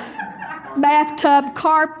 bathtub,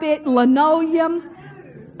 carpet, linoleum,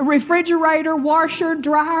 refrigerator, washer,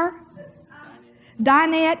 dryer,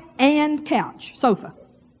 dinette, and couch, sofa.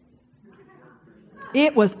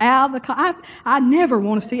 It was avocado. I never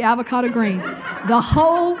want to see avocado green the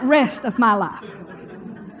whole rest of my life.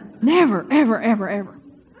 Never, ever, ever, ever.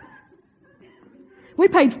 We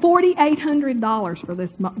paid $4,800 for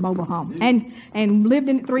this mobile home and lived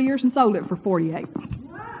in it 3 years and sold it for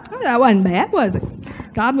 $48,000. That wasn't bad, was it?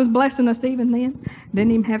 God was blessing us even then.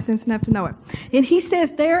 Didn't even have sense enough to know it. And he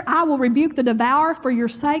says there, I will rebuke the devourer for your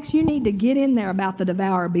sakes. You need to get in there about the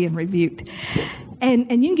devourer being rebuked. And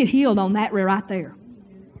you can get healed on that right there.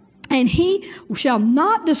 And he shall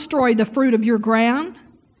not destroy the fruit of your ground,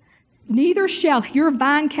 neither shall your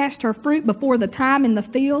vine cast her fruit before the time in the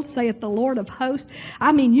field, saith the Lord of hosts.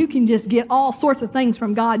 I mean, you can just get all sorts of things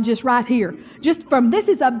from God just right here. Just from this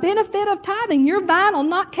is a benefit of tithing. Your vine will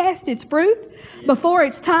not cast its fruit before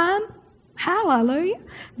its time. Hallelujah.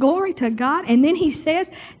 Glory to God. And then he says,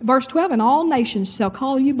 verse 12, and all nations shall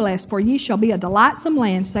call you blessed, for ye shall be a delightsome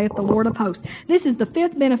land, saith the Lord of hosts. This is the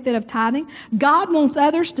fifth benefit of tithing. God wants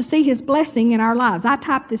others to see his blessing in our lives. I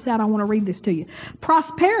typed this out. I want to read this to you.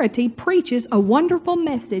 Prosperity preaches a wonderful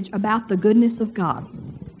message about the goodness of God.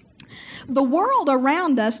 The world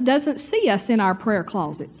around us doesn't see us in our prayer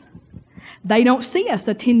closets. They don't see us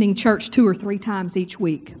attending church 2 or 3 times each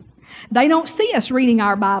week. They don't see us reading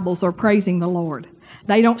our Bibles or praising the Lord.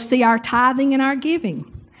 They don't see our tithing and our giving.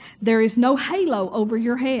 There is no halo over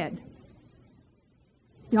your head.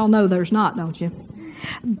 Y'all know there's not, don't you?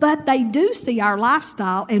 But they do see our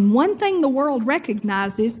lifestyle, and one thing the world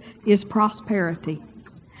recognizes is prosperity.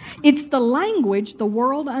 It's the language the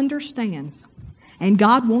world understands, and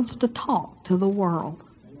God wants to talk to the world.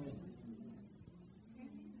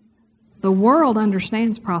 The world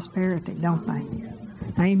understands prosperity, don't they?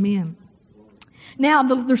 Amen. Now,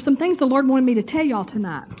 there's some things the Lord wanted me to tell y'all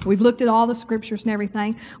tonight. We've looked at all the scriptures and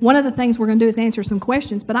everything. One of the things we're going to do is answer some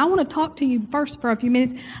questions, but I want to talk to you first for a few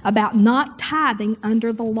minutes about not tithing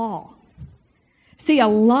under the law. See, a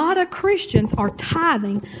lot of Christians are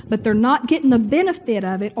tithing, but they're not getting the benefit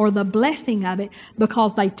of it or the blessing of it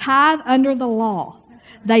because they tithe under the law.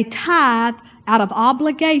 They tithe out of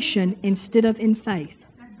obligation instead of in faith.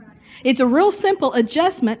 It's a real simple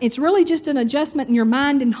adjustment. It's really just an adjustment in your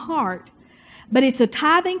mind and heart. But it's a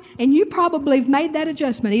tithing, and you probably have made that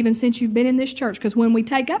adjustment even since you've been in this church. Because when we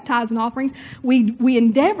take up tithes and offerings, we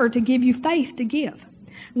endeavor to give you faith to give.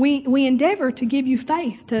 We endeavor to give you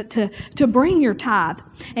faith to bring your tithe.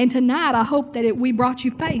 And tonight, I hope that we brought you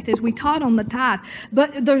faith as we taught on the tithe.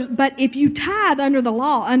 But if you tithe under the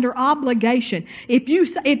law, under obligation, if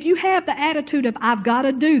you have the attitude of, I've got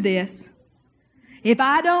to do this, if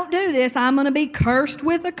I don't do this, I'm going to be cursed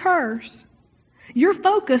with a curse. You're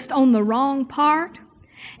focused on the wrong part.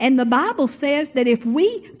 And the Bible says that if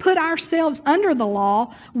we put ourselves under the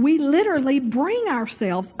law, we literally bring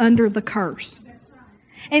ourselves under the curse.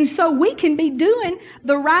 And so we can be doing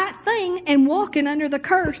the right thing and walking under the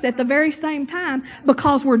curse at the very same time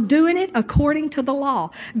because we're doing it according to the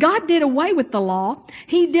law. God did away with the law.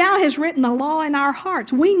 He now has written the law in our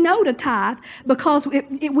hearts. We know to tithe because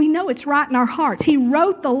we know it's right in our hearts. He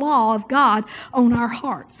wrote the law of God on our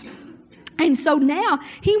hearts. And so now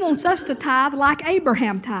He wants us to tithe like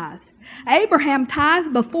Abraham tithed. Abraham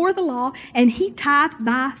tithed before the law, and he tithed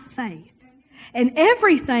by faith. And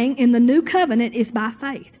everything in the new covenant is by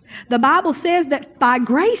faith. The Bible says that by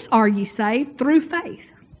grace are ye saved through faith.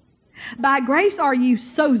 By grace are you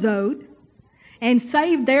sozoed. And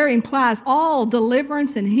saved there implies all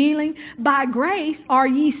deliverance and healing. By grace are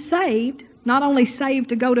ye saved. Not only saved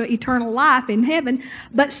to go to eternal life in heaven,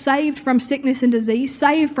 but saved from sickness and disease,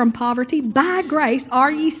 saved from poverty. By grace are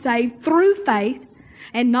ye saved through faith,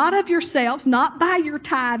 and not of yourselves, not by your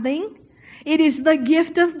tithing. It is the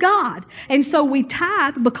gift of God. And so we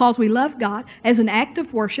tithe because we love God as an act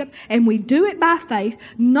of worship, and we do it by faith,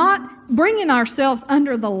 not bringing ourselves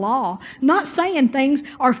under the law, not saying things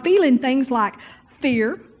or feeling things like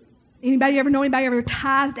fear. Anybody ever know anybody ever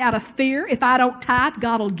tithed out of fear? If I don't tithe,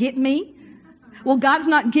 God will get me. Well, God's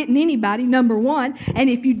not getting anybody, number one. And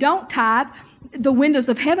if you don't tithe, the windows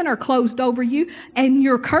of heaven are closed over you, and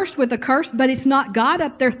you're cursed with a curse, but it's not God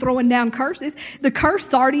up there throwing down curses. The curse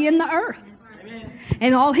is already in the earth. Amen.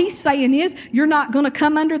 And all He's saying is, you're not going to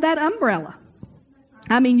come under that umbrella.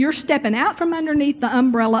 I mean, you're stepping out from underneath the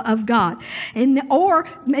umbrella of God. Or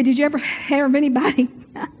did you ever hear of anybody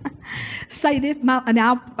say this? I'm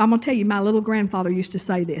going to tell you, my little grandfather used to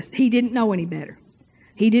say this. He didn't know any better.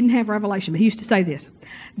 He didn't have revelation, but he used to say this: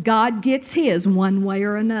 God gets His one way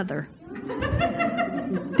or another.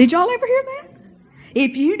 Did y'all ever hear that?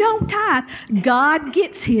 If you don't tithe, God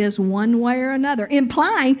gets His one way or another,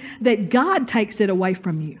 implying that God takes it away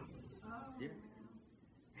from you.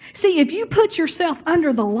 See, if you put yourself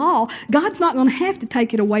under the law, God's not going to have to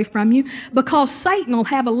take it away from you, because Satan will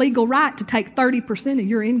have a legal right to take 30% of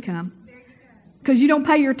your income. Because you don't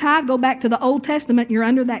pay your tithe, go back to the Old Testament, you're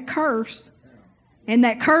under that curse. And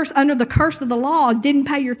that curse, under the curse of the law, didn't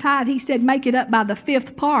pay your tithe. He said, make it up by the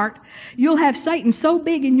 5th part. You'll have Satan so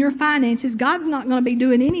big in your finances, God's not going to be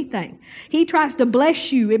doing anything. He tries to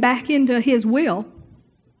bless you back into His will.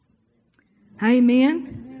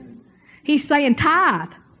 Amen. He's saying,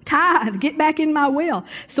 tithe, get back in my will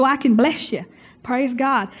so I can bless you. Praise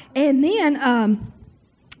God. And then,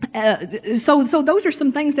 so those are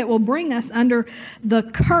some things that will bring us under the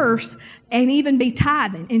curse and even be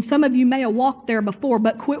tithing. And some of you may have walked there before,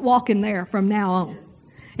 but quit walking there from now on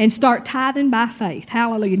and start tithing by faith.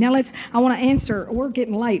 Hallelujah. Now I want to answer, we're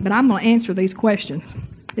getting late, but I'm going to answer these questions.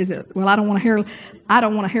 Is it? Well, I don't want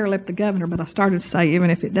to hair lip the governor, but I started to say, even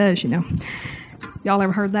if it does, Y'all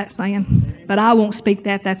ever heard that saying? But I won't speak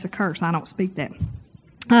that. That's a curse. I don't speak that.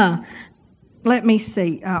 Let me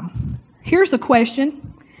see. Here's a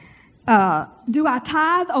question. Do I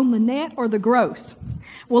tithe on the net or the gross?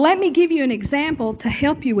 Well, let me give you an example to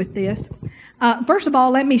help you with this. First of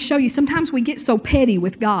all, let me show you. Sometimes we get so petty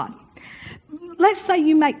with God. Let's say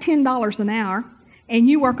you make $10 an hour and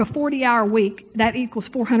you work a 40-hour week. That equals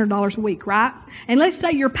 $400 a week, right? And let's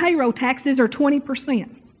say your payroll taxes are 20%.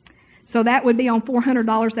 So that would be on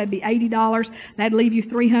 $400, that'd be $80. That'd leave you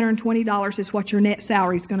 $320 is what your net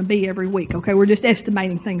salary is going to be every week. Okay, we're just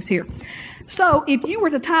estimating things here. So if you were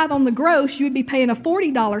to tithe on the gross, you'd be paying a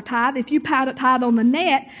 $40 tithe. If you tithe on the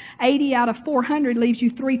net, 80 out of 400 leaves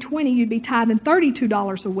you $320. You'd be tithing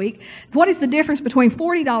 $32 a week. What is the difference between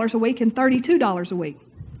 $40 a week and $32 a week?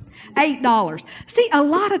 $8. See, a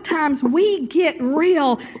lot of times we get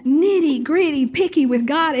real nitty-gritty, picky with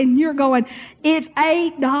God, and you're going, it's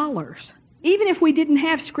 $8. Even if we didn't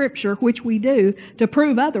have Scripture, which we do, to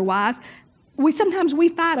prove otherwise, sometimes we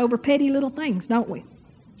fight over petty little things, don't we?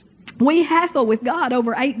 We hassle with God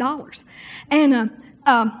over $8. And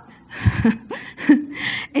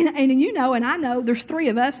and I know there's three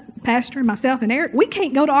of us, Pastor, myself, and Eric, we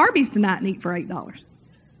can't go to Arby's tonight and eat for $8.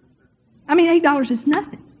 I mean, $8 is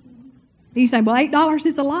nothing. You say, well, $8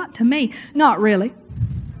 is a lot to me. Not really.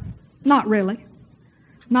 Not really.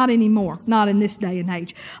 Not anymore. Not in this day and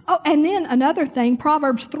age. Oh, and then another thing,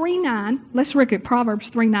 Proverbs 3:9. Let's look at Proverbs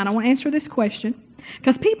 3:9. I want to answer this question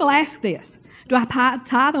because people ask this. Do I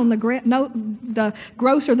tithe on the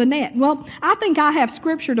gross or the net? Well, I think I have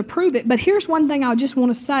Scripture to prove it, but here's one thing I just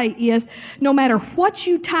want to say is no matter what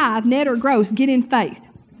you tithe, net or gross, get in faith.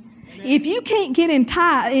 Amen. If you can't get in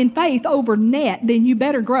faith over net, then you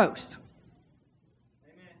better gross.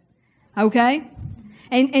 Okay?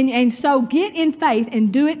 And so get in faith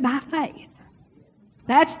and do it by faith.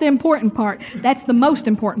 That's the important part. That's the most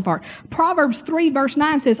important part. Proverbs 3 verse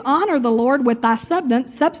 9 says, honor the Lord with thy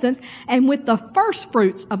substance and with the first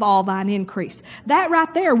fruits of all thine increase. That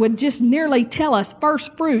right there would just nearly tell us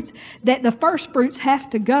first fruits, that the first fruits have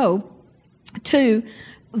to go to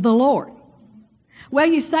the Lord. Well,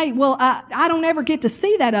 you say, well, I don't ever get to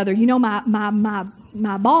see that other.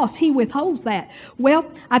 My boss, he withholds that. Well,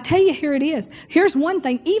 I tell you, here it is. Here's one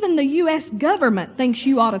thing. Even the U.S. government thinks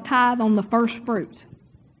you ought to tithe on the first fruits.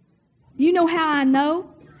 You know how I know?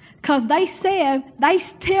 Because they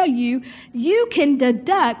tell you, you can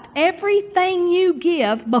deduct everything you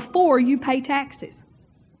give before you pay taxes.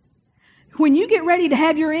 When you get ready to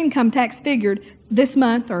have your income tax figured this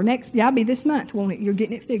month or next, it'll be this month, won't it? You're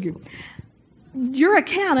getting it figured. Your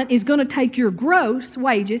accountant is going to take your gross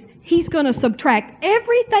wages, he's going to subtract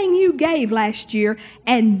everything you gave last year,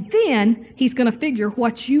 and then he's going to figure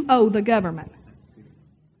what you owe the government.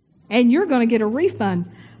 And you're going to get a refund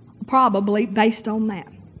probably based on that.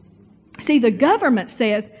 See, the government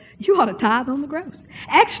says you ought to tithe on the gross.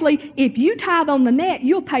 Actually, if you tithe on the net,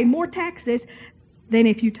 you'll pay more taxes than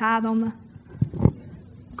if you tithe on the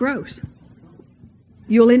gross.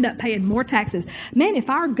 You'll end up paying more taxes. Man, if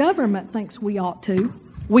our government thinks we ought to,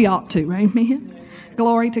 amen?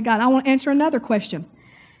 Glory to God. I want to answer another question.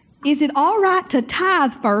 Is it all right to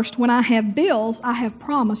tithe first when I have bills I have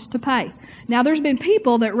promised to pay? Now, there's been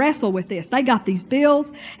people that wrestle with this. They got these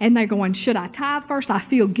bills, and they're going, should I tithe first? I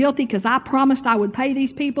feel guilty because I promised I would pay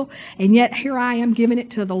these people, and yet here I am giving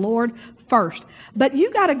it to the Lord first. But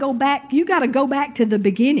you got to go back to the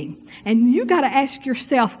beginning, and you got to ask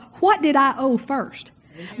yourself, what did I owe first?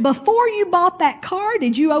 Before you bought that car,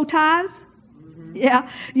 did you owe tithes?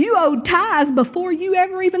 Yeah, you owed tithes before you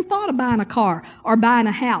ever even thought of buying a car or buying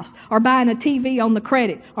a house or buying a TV on the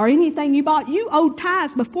credit or anything you bought. You owed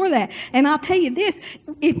tithes before that. And I'll tell you this,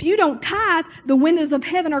 if you don't tithe, the windows of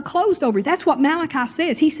heaven are closed over you. That's what Malachi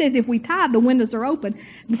says. He says if we tithe, the windows are open.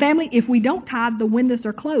 Family, if we don't tithe, the windows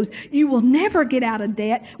are closed. You will never get out of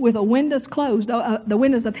debt with the windows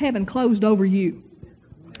of heaven closed over you.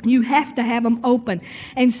 You have to have them open.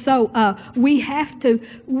 And so we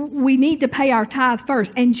need to pay our tithe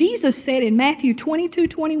first. And Jesus said in Matthew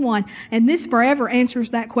 22:21, and this forever answers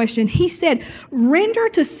that question. He said, render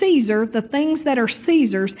to Caesar the things that are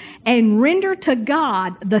Caesar's, and render to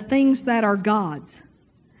God the things that are God's.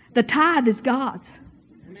 The tithe is God's.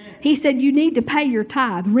 He said you need to pay your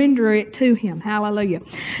tithe. Render it to Him. Hallelujah.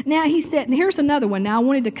 Now he said, and here's another one. Now I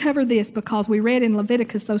wanted to cover this because we read in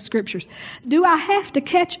Leviticus those scriptures. Do I have to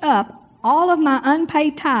catch up all of my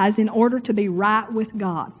unpaid tithes in order to be right with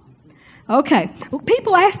God? Okay. Well,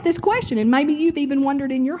 people ask this question, and maybe you've even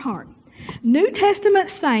wondered in your heart. New Testament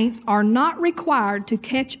saints are not required to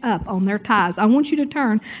catch up on their tithes. I want you to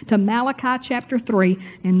turn to Malachi chapter 3,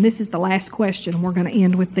 and this is the last question. We're going to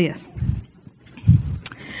end with this.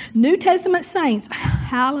 New Testament saints,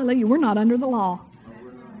 hallelujah, we're not under the law.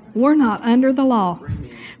 We're not under the law.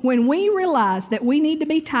 When we realize that we need to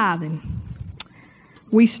be tithing,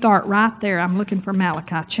 we start right there. I'm looking for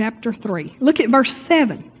Malachi chapter 3. Look at verse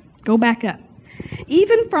 7. Go back up.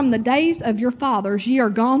 Even from the days of your fathers ye are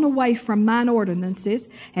gone away from mine ordinances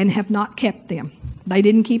and have not kept them. They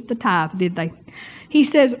didn't keep the tithe, did they? He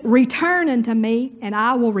says, return unto me, and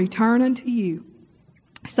I will return unto you,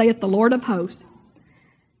 saith the Lord of hosts.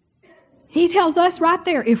 He tells us right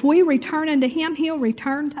there, if we return unto him, he'll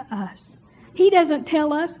return to us. He doesn't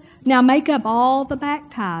tell us, now make up all the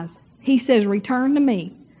back tithes. He says, return to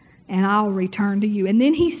me, and I'll return to you. And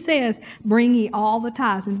then he says, bring ye all the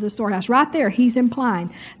tithes into the storehouse. Right there, he's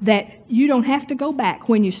implying that you don't have to go back.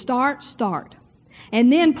 When you start, start.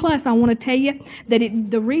 And then plus, I want to tell you that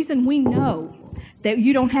the reason we know that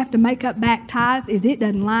you don't have to make up back tithes is it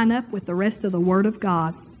doesn't line up with the rest of the Word of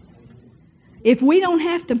God. If we don't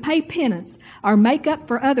have to pay penance or make up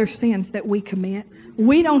for other sins that we commit,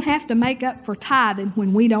 we don't have to make up for tithing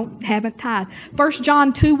when we haven't tithed. 1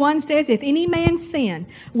 John 2:1 says, if any man sin,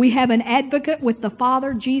 we have an advocate with the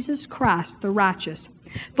Father, Jesus Christ, the righteous.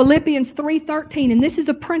 Philippians 3:13, and this is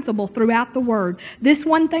a principle throughout the Word. This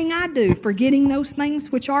one thing I do, forgetting those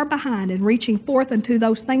things which are behind and reaching forth unto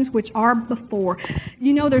those things which are before.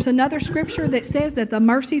 You know, there's another scripture that says that the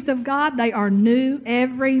mercies of God, they are new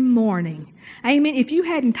every morning. Amen. If you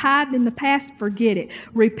hadn't tithed in the past, forget it.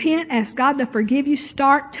 Repent, ask God to forgive you.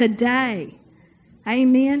 Start today.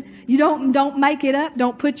 Amen. You don't make it up.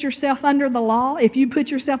 Don't put yourself under the law. If you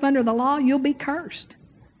put yourself under the law, you'll be cursed.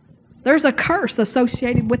 There's a curse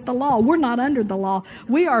associated with the law. We're not under the law.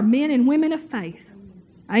 We are men and women of faith.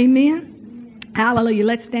 Amen. Hallelujah.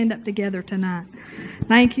 Let's stand up together tonight.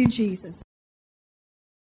 Thank you, Jesus.